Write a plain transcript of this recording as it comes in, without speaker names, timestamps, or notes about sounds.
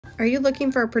Are you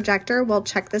looking for a projector? Well,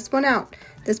 check this one out.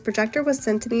 This projector was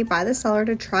sent to me by the seller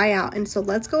to try out, and so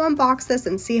let's go unbox this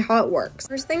and see how it works.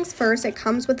 First things first, it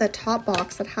comes with a top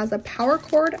box that has a power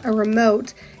cord, a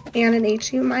remote, and an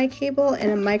HDMI cable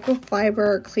and a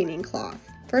microfiber cleaning cloth.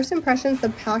 First impressions, the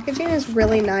packaging is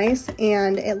really nice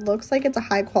and it looks like it's a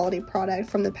high quality product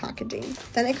from the packaging.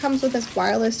 Then it comes with this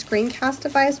wireless screencast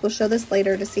device. We'll show this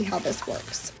later to see how this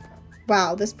works.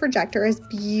 Wow, this projector is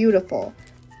beautiful.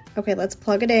 Okay, let's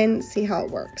plug it in, see how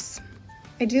it works.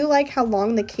 I do like how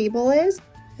long the cable is.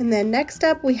 And then next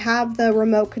up we have the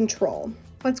remote control.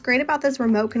 What's great about this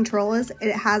remote control is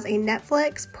it has a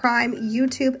Netflix, Prime,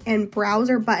 YouTube, and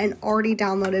browser button already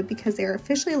downloaded because they are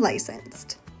officially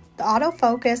licensed. The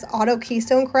autofocus, auto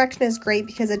keystone correction is great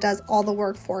because it does all the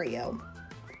work for you.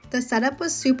 The setup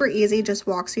was super easy, just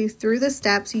walks you through the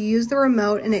steps, you use the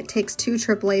remote, and it takes 2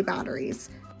 AAA batteries.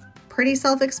 Pretty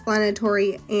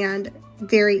self-explanatory and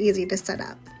very easy to set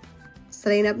up.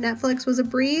 Setting up Netflix was a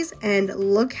breeze, and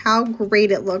look how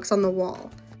great it looks on the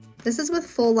wall. This is with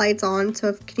full lights on,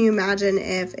 so can you imagine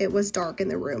if it was dark in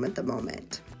the room at the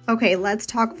moment? Okay, let's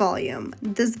talk volume.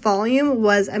 This volume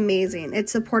was amazing.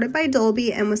 It's supported by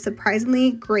Dolby and was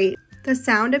surprisingly great. The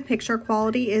sound and picture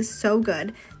quality is so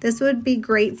good. This would be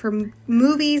great for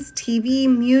movies, TV,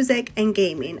 music, and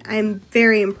gaming. I'm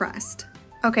very impressed.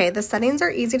 Okay, the settings are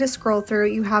easy to scroll through.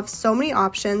 You have so many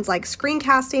options like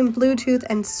screencasting, Bluetooth,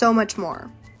 and so much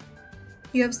more.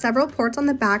 You have several ports on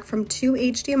the back from 2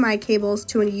 HDMI cables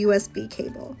to a USB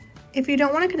cable. If you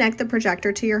don't want to connect the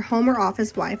projector to your home or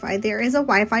office Wi-Fi, there is a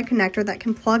Wi-Fi connector that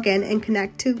can plug in and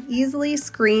connect to easily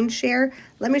screen share.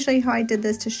 Let me show you how I did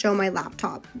this to show my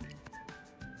laptop.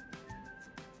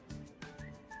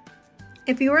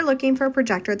 If you are looking for a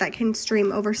projector that can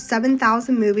stream over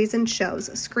 7,000 movies and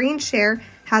shows, Screen Share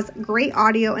has great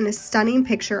audio and a stunning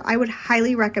picture. I would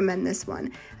highly recommend this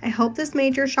one. I hope this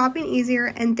made your shopping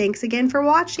easier, and thanks again for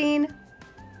watching.